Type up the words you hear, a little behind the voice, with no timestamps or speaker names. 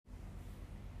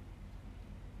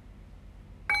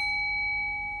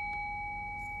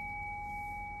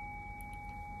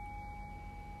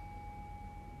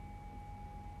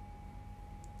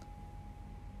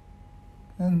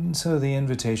And so the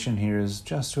invitation here is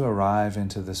just to arrive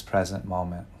into this present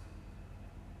moment.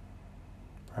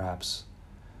 Perhaps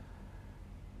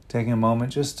taking a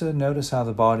moment just to notice how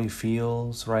the body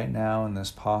feels right now in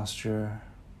this posture.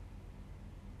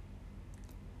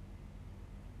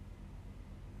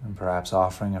 And perhaps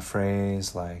offering a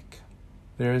phrase like,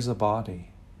 "There is a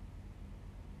body,"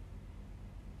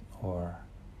 or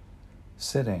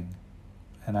 "Sitting,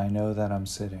 and I know that I'm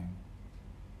sitting."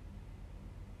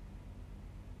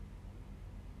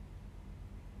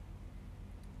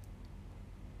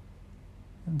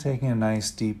 And taking a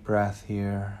nice deep breath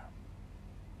here,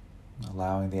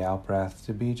 allowing the out-breath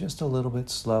to be just a little bit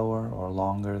slower or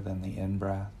longer than the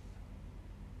in-breath.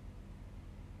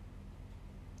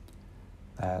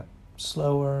 That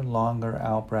slower, longer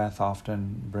out-breath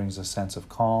often brings a sense of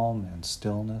calm and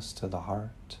stillness to the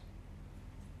heart,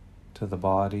 to the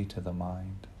body, to the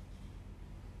mind.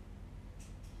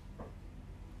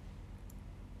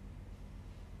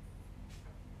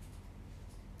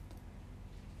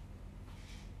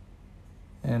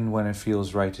 And when it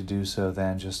feels right to do so,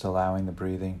 then just allowing the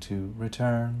breathing to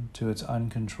return to its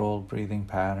uncontrolled breathing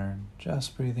pattern,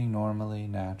 just breathing normally,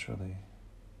 naturally.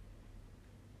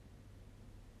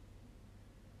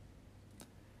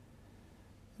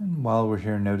 And while we're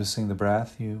here noticing the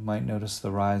breath, you might notice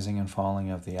the rising and falling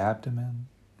of the abdomen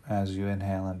as you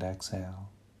inhale and exhale.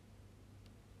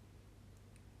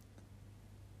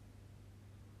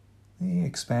 The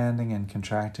expanding and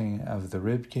contracting of the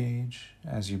rib cage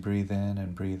as you breathe in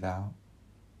and breathe out.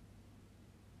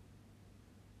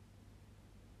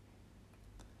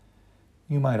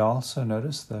 You might also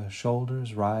notice the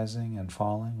shoulders rising and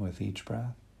falling with each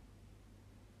breath.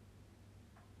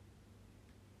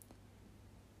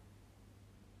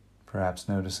 Perhaps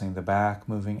noticing the back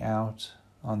moving out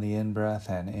on the in-breath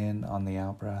and in on the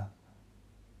out-breath.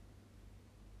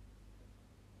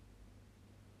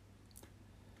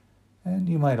 And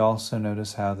you might also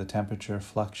notice how the temperature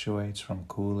fluctuates from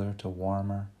cooler to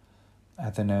warmer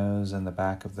at the nose and the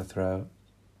back of the throat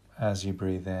as you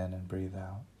breathe in and breathe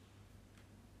out.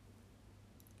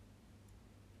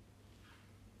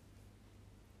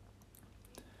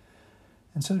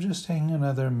 And so just taking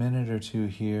another minute or two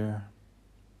here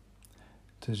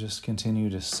to just continue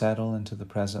to settle into the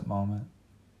present moment.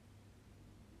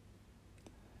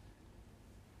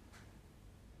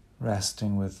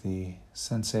 Resting with the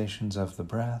sensations of the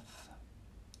breath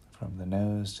from the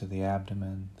nose to the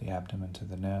abdomen to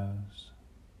the nose.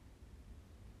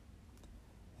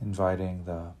 Inviting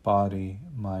the body,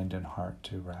 mind, and heart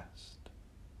to rest.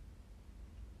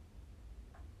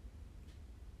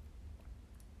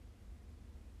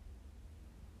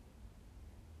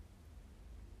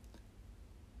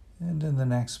 And in the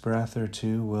next breath or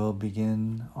two, we'll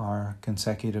begin our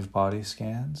consecutive body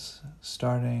scans,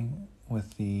 starting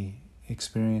with the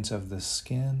experience of the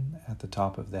skin at the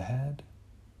top of the head,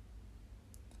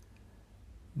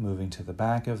 moving to the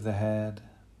back of the head,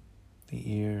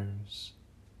 the ears,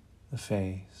 the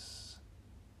face,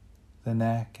 the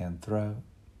neck and throat,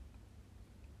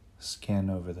 skin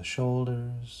over the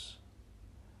shoulders,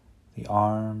 the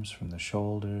arms from the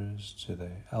shoulders to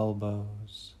the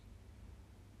elbows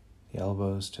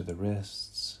to the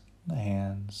wrists, the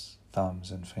hands,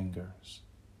 thumbs, and fingers.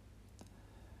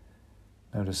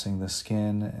 Noticing the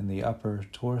skin in the upper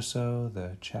torso,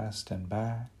 the chest and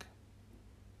back,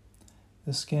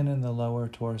 the skin in the lower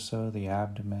torso, the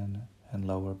abdomen and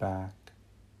lower back,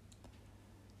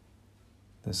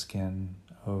 the skin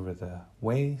over the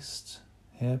waist,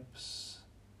 hips,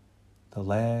 the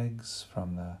legs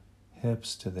from the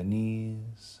hips to the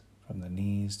knees, from the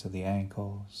knees to the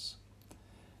ankles,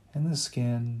 and the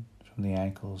skin from the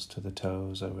ankles to the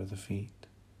toes over the feet.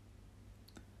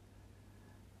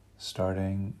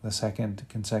 Starting the second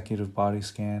consecutive body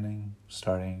scanning,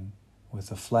 starting with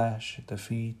the flesh at the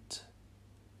feet,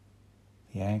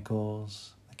 the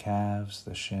ankles, the calves,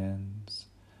 the shins,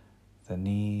 the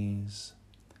knees,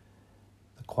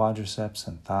 the quadriceps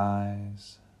and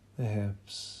thighs, the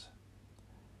hips,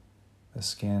 the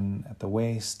skin at the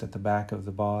waist, at the back of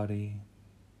the body,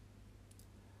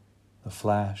 the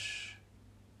flesh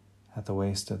at the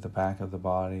waist, at the back of the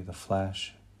body, the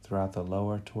flesh throughout the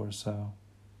lower torso,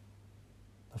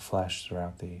 the flesh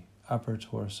throughout the upper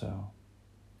torso,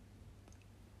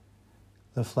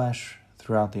 the flesh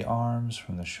throughout the arms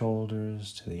from the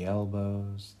shoulders to the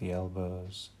elbows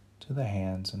to the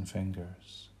hands and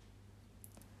fingers.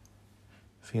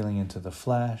 Feeling into the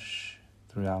flesh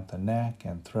throughout the neck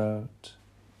and throat,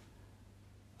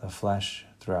 the flesh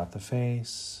throughout the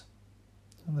face,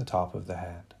 and the top of the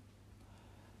head.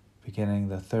 Beginning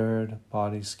the third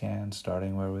body scan,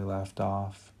 starting where we left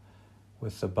off,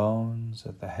 with the bones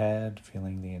at the head,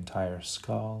 feeling the entire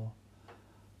skull,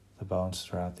 the bones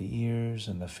throughout the ears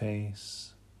and the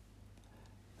face,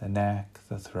 the neck,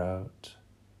 the throat,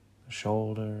 the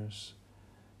shoulders,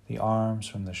 the arms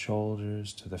from the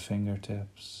shoulders to the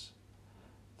fingertips,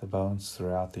 the bones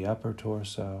throughout the upper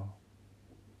torso,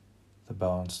 the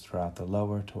bones throughout the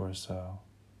lower torso,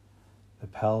 the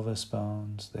pelvis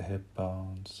bones, the hip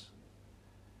bones,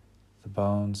 the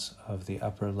bones of the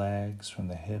upper legs from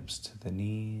the hips to the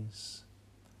knees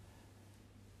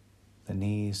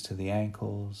to the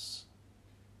ankles,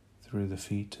 through the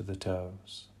feet to the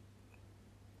toes.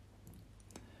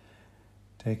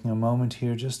 Taking a moment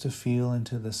here just to feel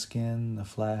into the skin, the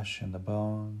flesh, and the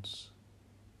bones.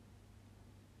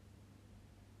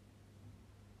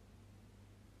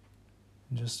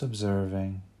 And just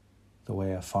observing the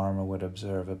way a farmer would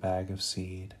observe a bag of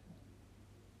seed.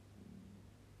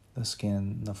 The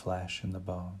skin, the flesh, and the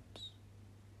bones.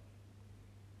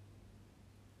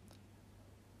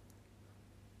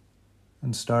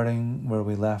 And starting where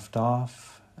we left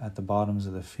off, at the bottoms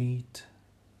of the feet,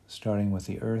 starting with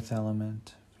the earth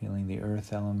element, feeling the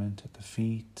earth element at the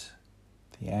feet,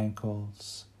 the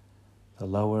ankles, the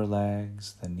lower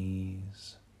legs, the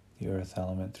knees, the earth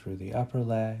element through the upper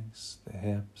legs, the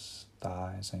hips,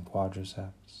 thighs, and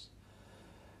quadriceps.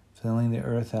 Feeling the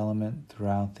earth element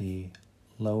throughout the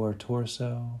lower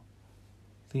torso,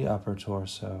 the upper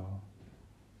torso,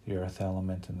 the earth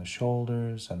element in the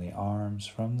shoulders and the arms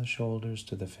from the shoulders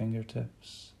to the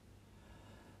fingertips,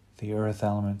 the earth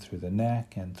element through the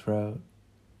neck and throat,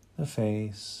 the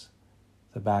face,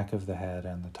 the back of the head,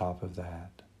 and the top of the head.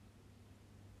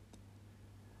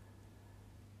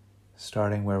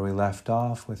 Starting where we left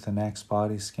off with the next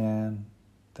body scan,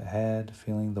 the head,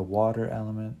 feeling the water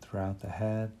element throughout the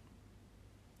head,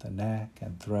 the neck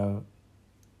and throat,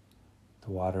 the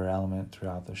water element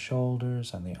throughout the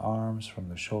shoulders and the arms from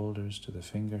the shoulders to the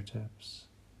fingertips.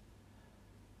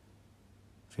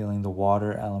 Feeling the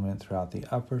water element throughout the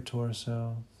upper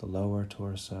torso, the lower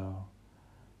torso,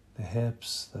 the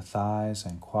hips, the thighs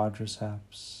and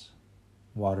quadriceps,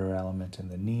 water element in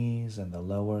the knees and the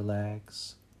lower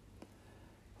legs,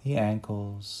 the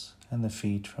ankles and the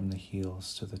feet from the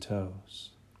heels to the toes.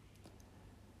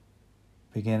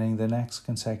 Beginning the next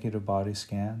consecutive body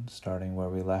scan, starting where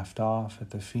we left off at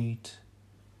the feet,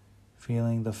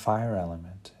 feeling the fire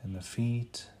element in the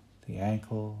feet, the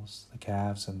ankles, the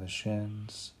calves and the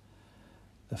shins,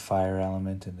 the fire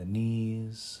element in the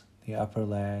knees, the upper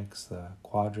legs, the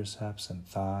quadriceps and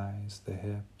thighs, the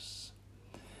hips.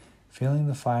 Feeling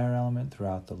the fire element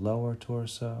throughout the lower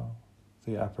torso,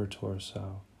 the upper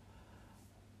torso,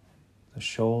 the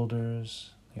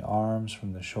shoulders, the arms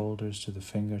from the shoulders to the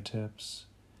fingertips,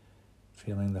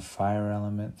 feeling the fire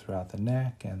element throughout the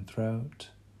neck and throat,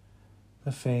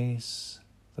 the face,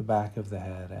 the back of the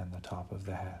head, and the top of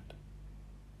the head.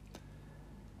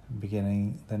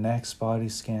 Beginning the next body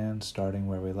scan, starting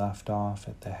where we left off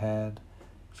at the head,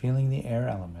 feeling the air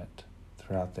element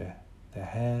throughout the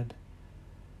head,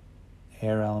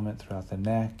 air element throughout the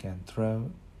neck and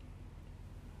throat,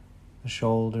 the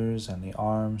shoulders and the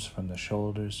arms from the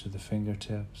shoulders to the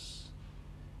fingertips,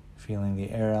 feeling the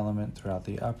air element throughout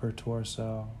the upper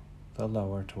torso, the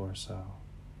lower torso,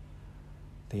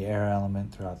 the air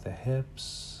element throughout the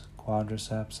hips,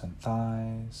 quadriceps and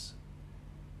thighs,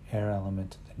 air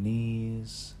element in the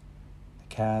knees,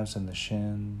 the calves and the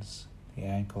shins, the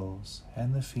ankles,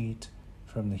 and the feet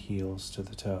from the heels to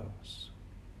the toes.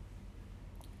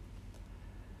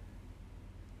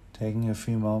 Taking a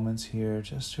few moments here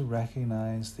just to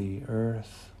recognize the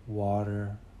earth,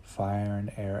 water, fire,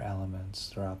 and air elements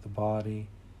throughout the body.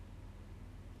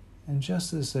 And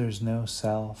just as there's no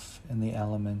self in the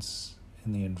elements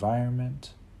in the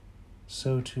environment,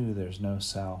 so too there's no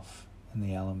self in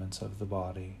the elements of the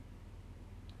body.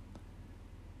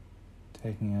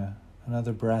 Taking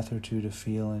another breath or two to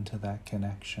feel into that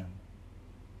connection.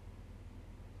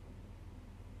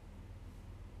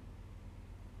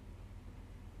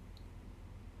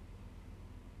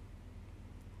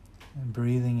 And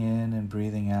breathing in and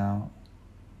breathing out,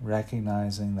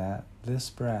 recognizing that this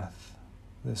breath,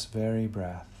 this very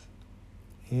breath,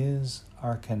 is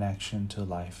our connection to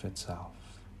life itself.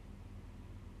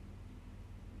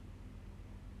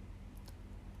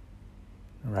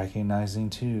 Recognizing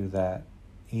too that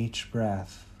each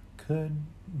breath could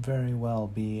very well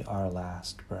be our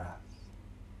last breath.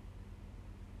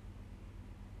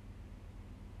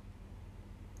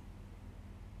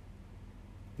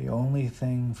 The only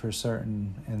thing for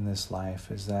certain in this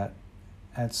life is that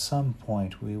at some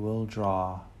point we will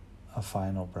draw a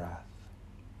final breath.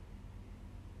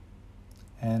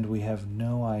 And we have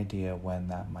no idea when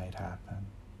that might happen.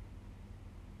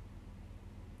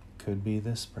 could be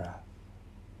this breath.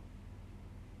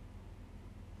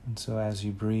 And so as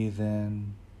you breathe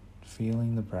in,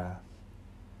 feeling the breath,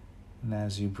 and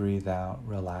as you breathe out,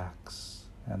 relax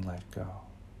and let go.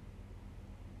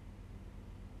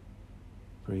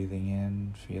 Breathing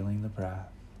in, feeling the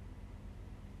breath.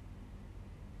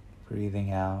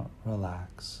 Breathing out,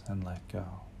 relax and let go.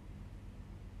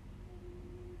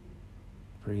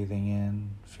 Breathing in,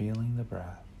 feeling the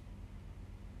breath.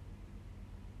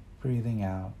 Breathing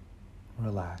out,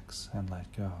 relax and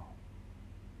let go.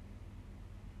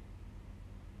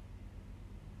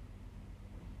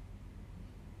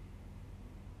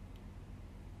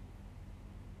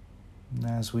 And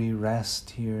as we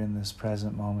rest here in this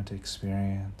present moment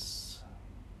experience,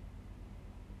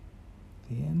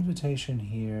 the invitation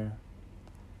here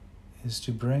is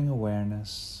to bring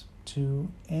awareness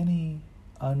to any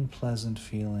unpleasant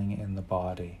feeling in the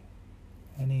body,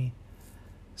 any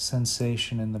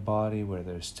sensation in the body where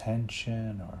there's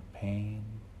tension or pain.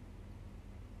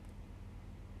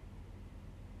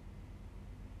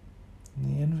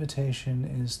 And the invitation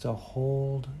is to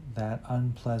hold that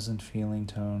unpleasant feeling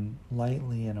tone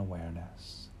lightly in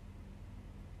awareness.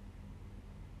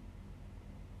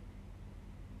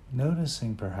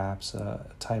 Noticing perhaps a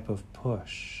type of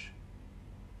push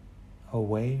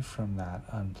away from that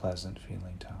unpleasant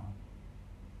feeling tone.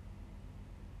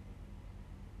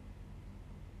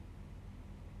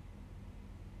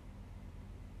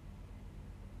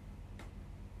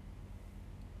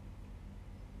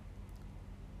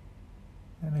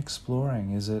 And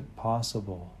exploring, is it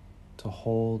possible to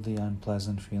hold the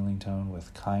unpleasant feeling tone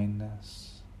with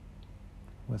kindness,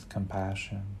 with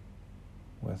compassion,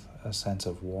 with a sense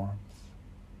of warmth?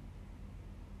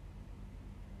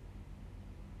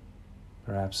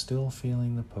 Perhaps still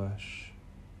feeling the push,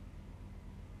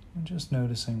 and just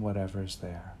noticing whatever's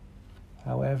there.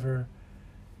 However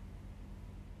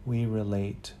we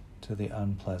relate to the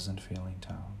unpleasant feeling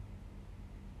tone.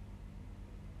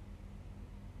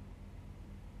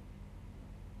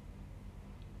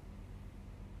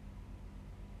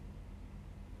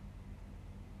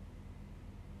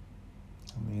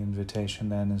 And the invitation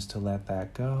then is to let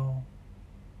that go.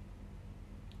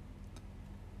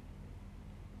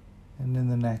 And in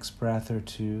the next breath or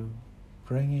two,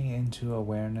 bringing into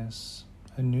awareness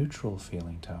a neutral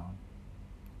feeling tone.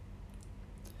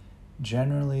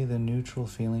 Generally, the neutral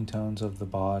feeling tones of the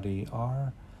body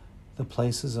are the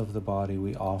places of the body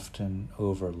we often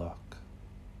overlook.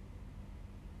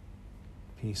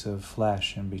 A piece of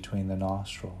flesh in between the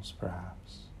nostrils,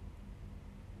 perhaps.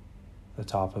 The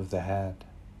top of the head.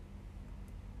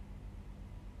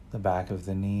 The back of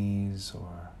the knees,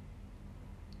 or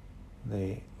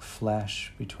the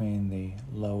flesh between the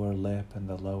lower lip and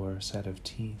the lower set of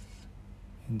teeth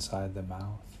inside the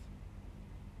mouth.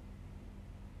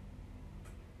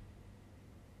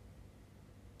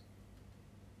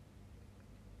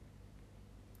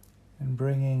 And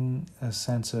bringing a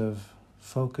sense of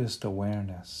focused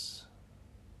awareness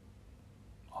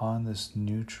on this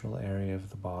neutral area of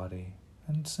the body,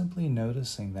 and simply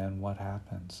noticing then what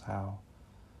happens, how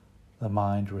the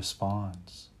mind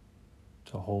responds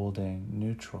to holding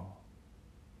neutral.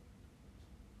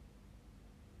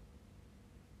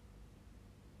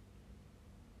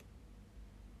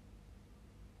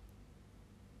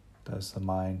 Does the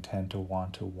mind tend to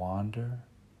want to wander,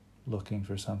 looking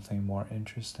for something more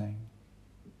interesting?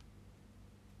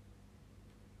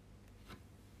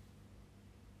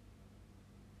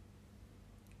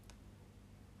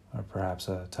 Or perhaps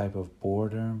a type of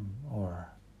boredom or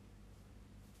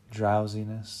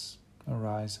drowsiness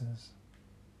arises?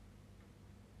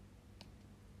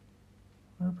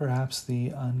 Or perhaps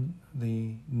the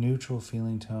neutral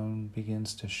feeling tone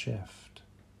begins to shift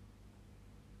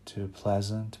to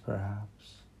pleasant,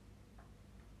 perhaps.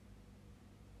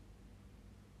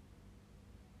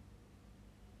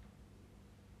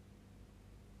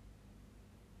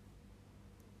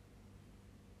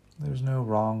 There's no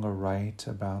wrong or right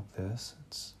about this.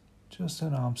 It's just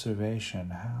an observation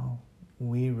how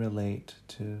we relate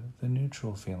to the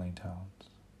neutral feeling tones.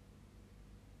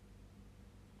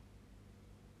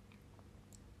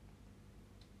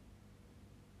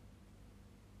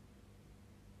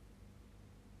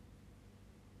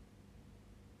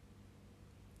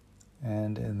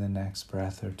 And in the next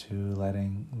breath or two,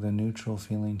 letting the neutral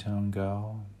feeling tone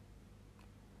go,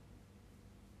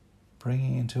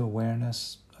 bringing into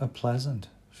awareness a pleasant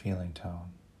feeling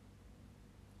tone,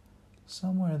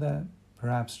 somewhere that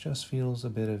perhaps just feels a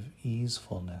bit of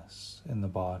easefulness in the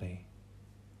body,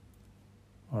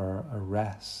 or a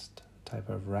rest, a type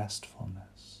of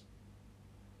restfulness.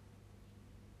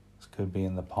 This could be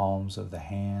in the palms of the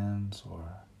hands,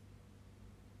 or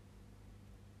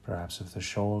Perhaps if the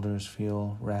shoulders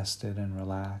feel rested and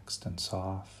relaxed and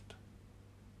soft.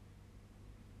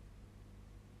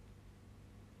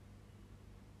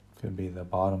 Could be the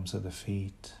bottoms of the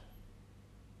feet.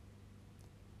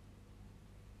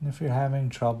 And if you're having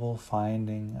trouble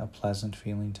finding a pleasant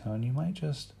feeling tone, you might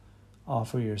just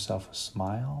offer yourself a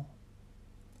smile.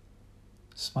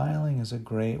 Smiling is a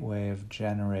great way of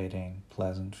generating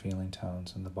pleasant feeling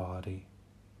tones in the body.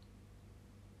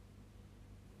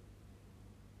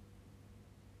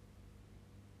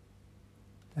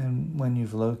 And when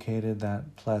you've located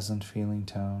that pleasant feeling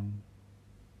tone,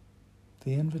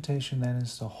 the invitation then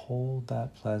is to hold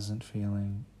that pleasant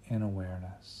feeling in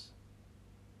awareness,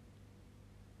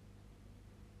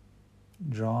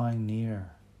 drawing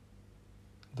near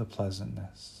the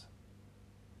pleasantness.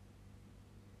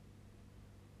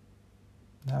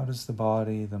 How does the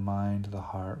body, the mind, the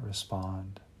heart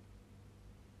respond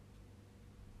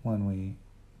when we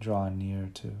draw near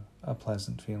to a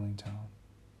pleasant feeling tone?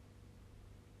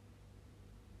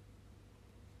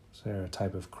 Is there a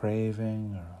type of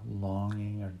craving or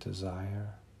longing or desire?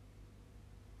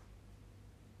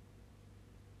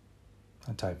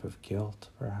 A type of guilt,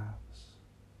 perhaps?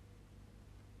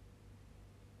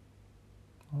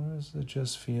 Or does it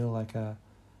just feel like a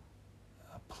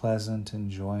pleasant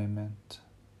enjoyment,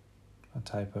 a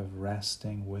type of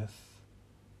resting with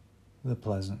the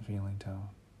pleasant feeling tone?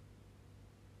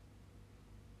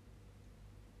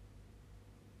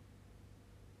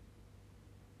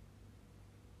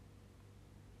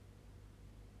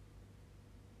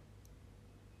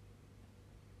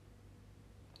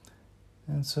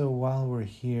 And so while we're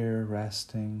here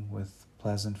resting with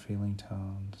pleasant feeling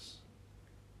tones,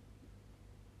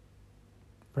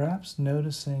 perhaps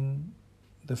noticing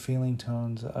the feeling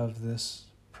tones of this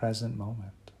present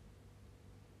moment.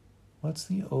 What's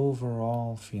the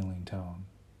overall feeling tone?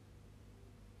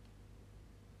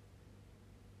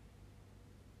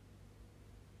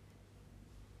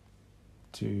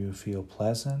 Do you feel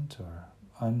pleasant or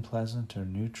unpleasant or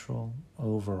neutral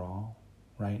overall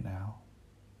right now?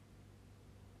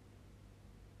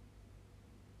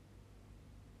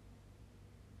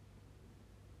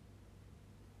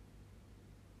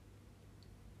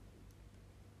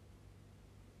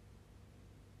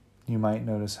 You might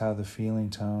notice how the feeling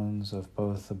tones of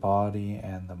both the body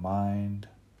and the mind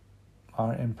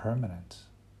are impermanent,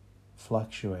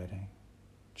 fluctuating,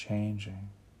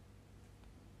 changing,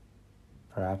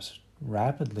 perhaps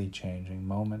rapidly changing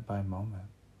moment by moment,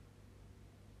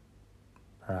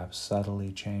 perhaps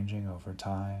subtly changing over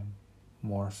time,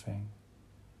 morphing,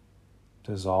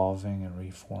 dissolving and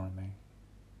reforming.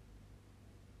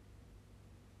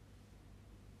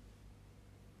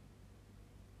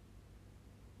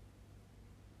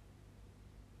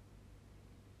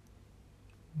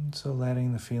 And so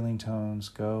letting the feeling tones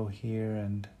go here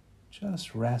and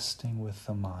just resting with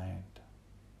the mind,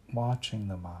 watching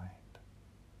the mind.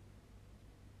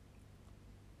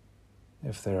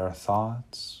 If there are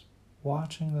thoughts,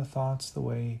 watching the thoughts the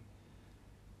way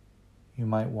you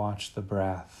might watch the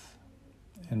breath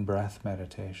in breath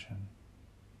meditation.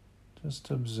 Just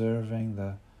observing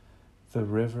the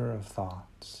river of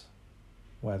thoughts,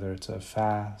 whether it's a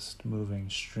fast moving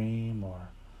stream or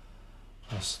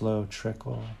a slow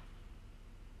trickle.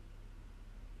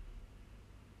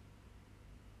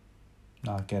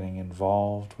 Not getting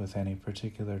involved with any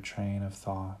particular train of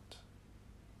thought.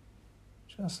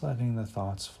 Just letting the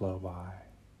thoughts flow by.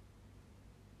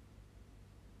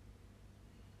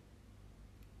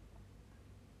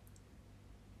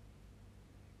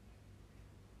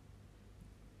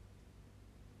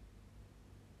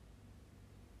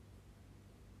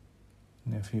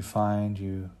 And if you find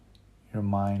your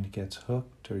mind gets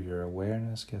hooked or your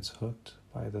awareness gets hooked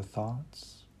by the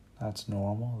thoughts, that's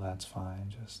normal, that's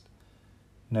fine. Just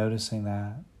noticing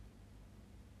that,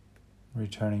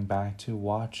 returning back to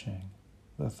watching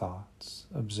the thoughts,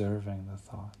 observing the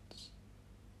thoughts,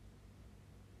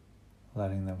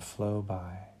 letting them flow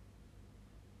by.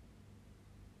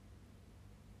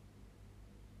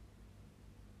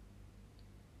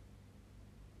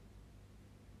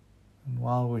 And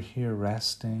while we're here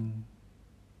resting,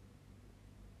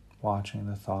 watching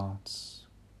the thoughts,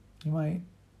 you might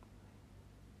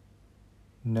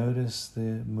notice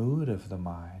the mood of the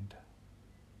mind.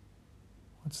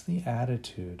 What's the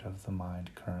attitude of the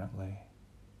mind currently?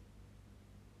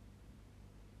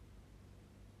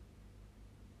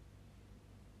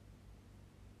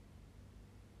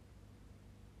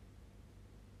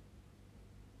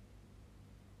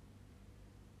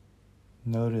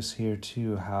 Notice here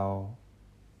too how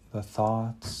the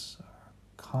thoughts are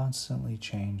constantly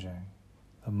changing.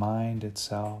 The mind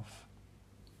itself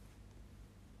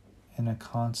in a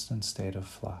constant state of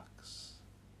flux.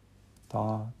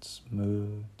 Thoughts,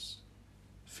 moods,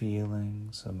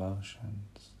 feelings,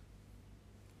 emotions.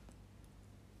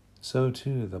 So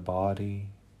too the body,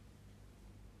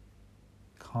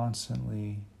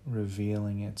 constantly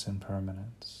revealing its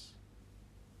impermanence.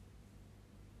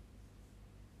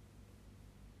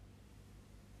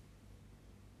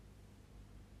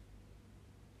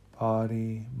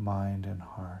 Body, mind, and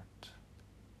heart,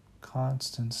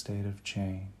 constant state of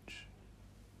change.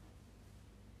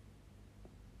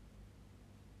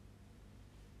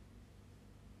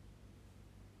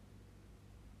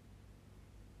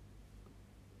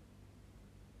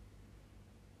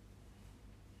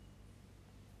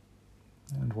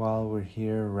 And while we're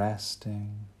here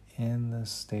resting in this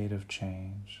state of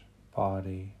change,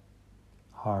 body,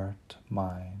 heart,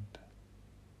 mind,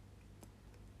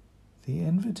 the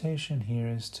invitation here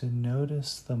is to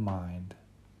notice the mind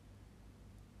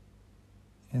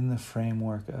in the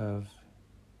framework of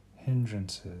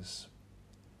hindrances.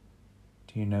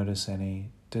 Do you notice any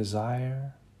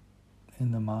desire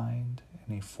in the mind,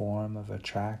 any form of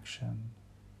attraction,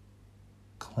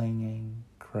 clinging,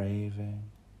 craving,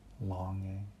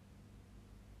 longing?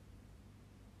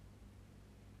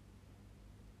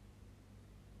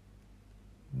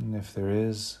 And if there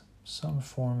is some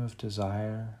form of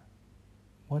desire,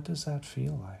 what does that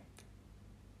feel like?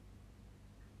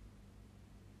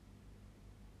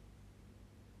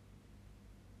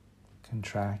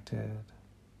 Contracted,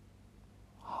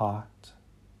 hot,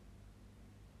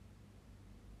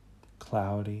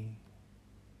 cloudy.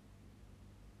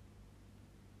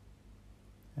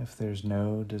 If there's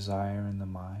no desire in the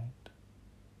mind,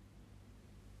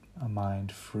 a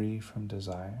mind free from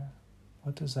desire,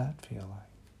 what does that feel like?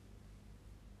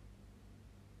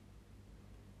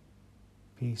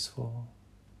 Peaceful,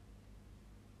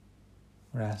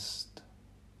 rest,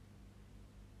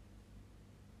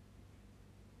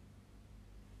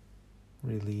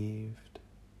 relieved.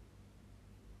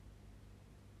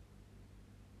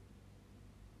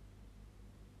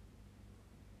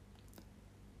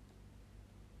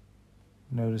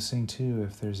 Noticing too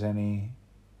if there's any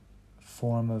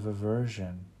form of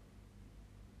aversion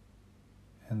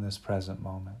in this present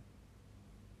moment.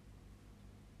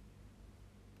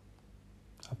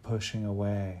 A pushing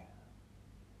away,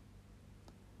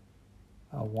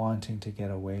 a wanting to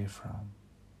get away from,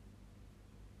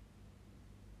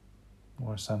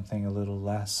 or something a little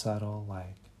less subtle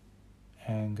like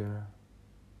anger,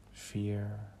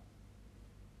 fear.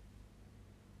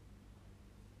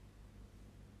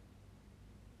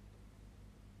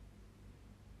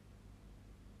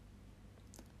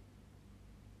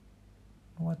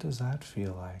 What does that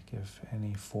feel like if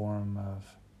any form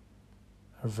of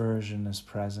aversion is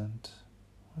present?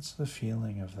 What's the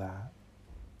feeling of that?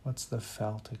 What's the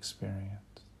felt experience?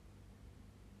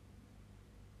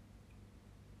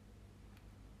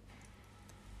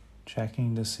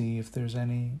 Checking to see if there's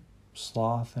any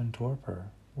sloth and torpor.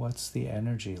 What's the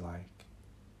energy like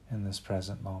in this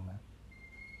present moment?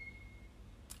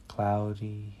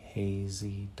 Cloudy,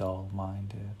 hazy,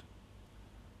 dull-minded.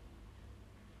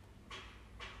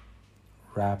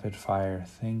 Rapid fire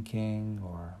thinking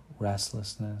or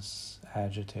restlessness,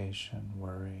 agitation,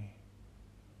 worry.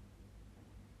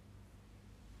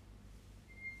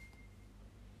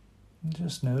 And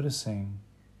just noticing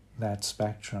that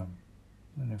spectrum.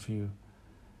 And if you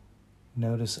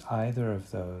notice either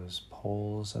of those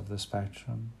poles of the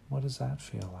spectrum, what does that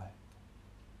feel like?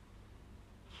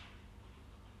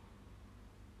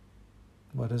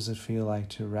 What does it feel like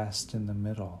to rest in the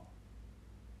middle?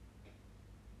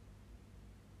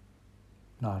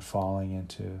 Not falling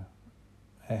into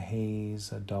a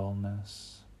haze, a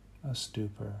dullness, a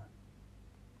stupor.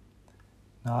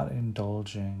 Not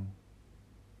indulging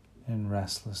in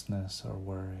restlessness or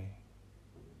worry.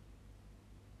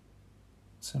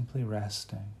 Simply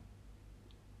resting.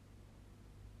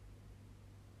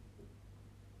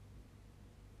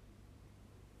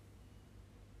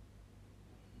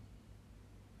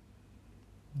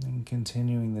 And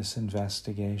continuing this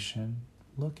investigation,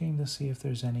 looking to see if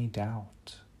there's any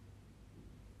doubt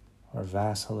or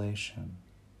vacillation.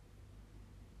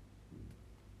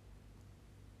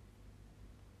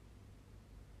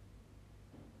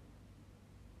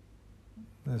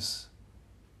 This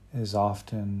is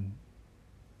often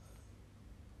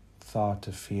thought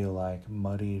to feel like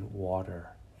muddied water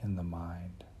in the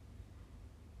mind.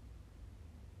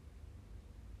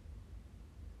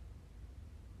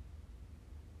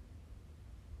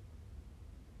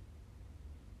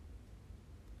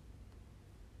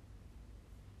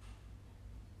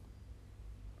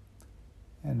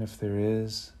 And if there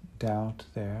is doubt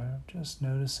there, just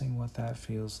noticing what that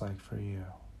feels like for you.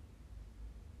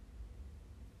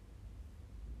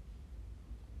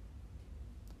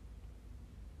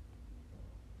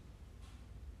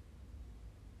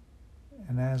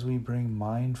 And as we bring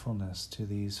mindfulness to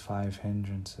these 5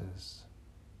 hindrances,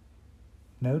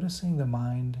 noticing the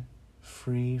mind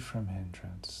free from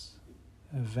hindrance,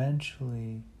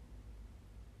 eventually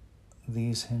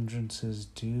these hindrances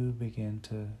do begin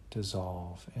to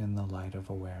dissolve in the light of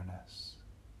awareness.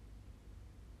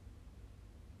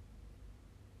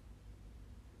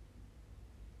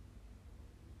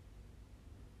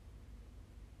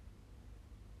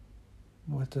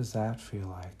 What does that feel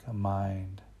like? A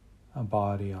mind, a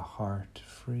body, a heart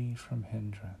free from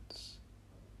hindrance.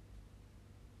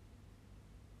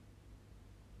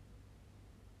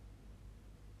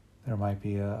 There might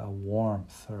be a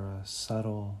warmth or a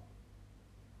subtle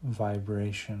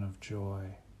vibration of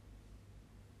joy.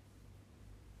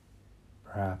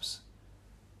 Perhaps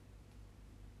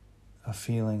a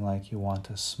feeling like you want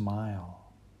to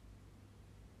smile,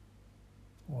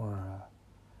 or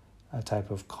a type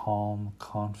of calm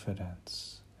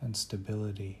confidence and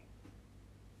stability.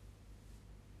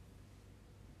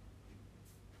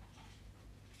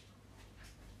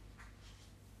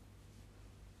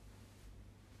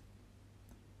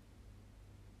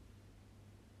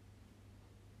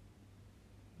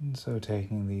 And so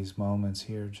taking these moments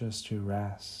here just to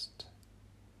rest.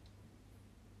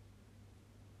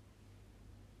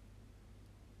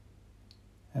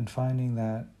 And finding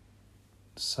that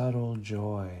subtle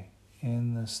joy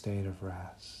in the state of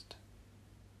rest.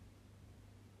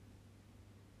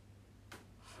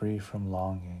 Free from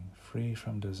longing, free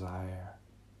from desire.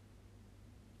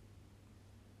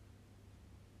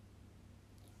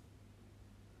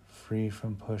 Free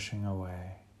from pushing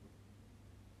away.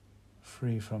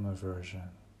 Free from aversion.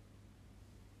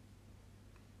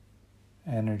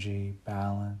 Energy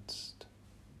balanced,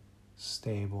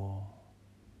 stable,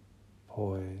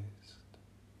 poised.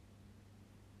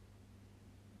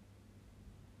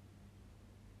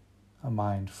 A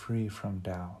mind free from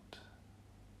doubt.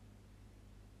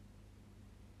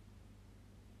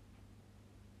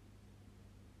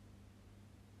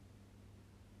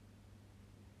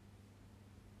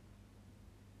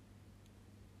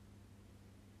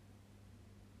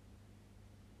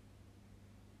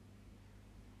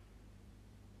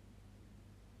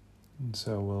 And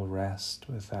so we'll rest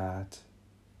with that,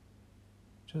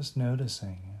 just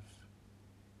noticing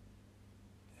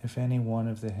if any one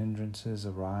of the hindrances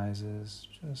arises,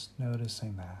 just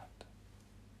noticing that,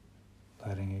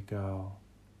 letting it go,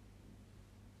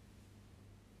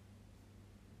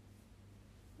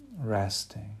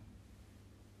 resting,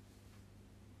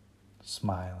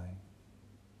 smiling.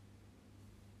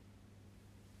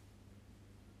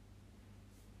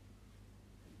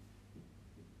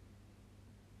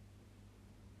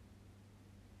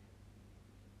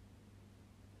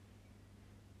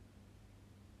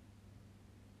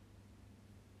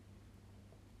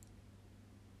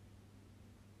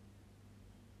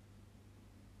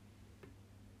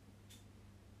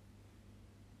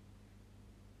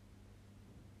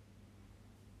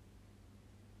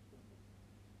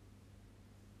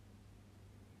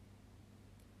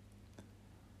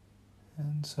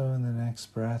 And so in the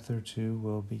next breath or two,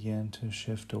 we'll begin to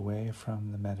shift away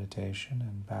from the meditation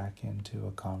and back into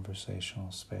a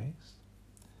conversational space.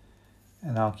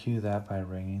 And I'll cue that by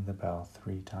ringing the bell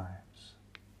 3 times.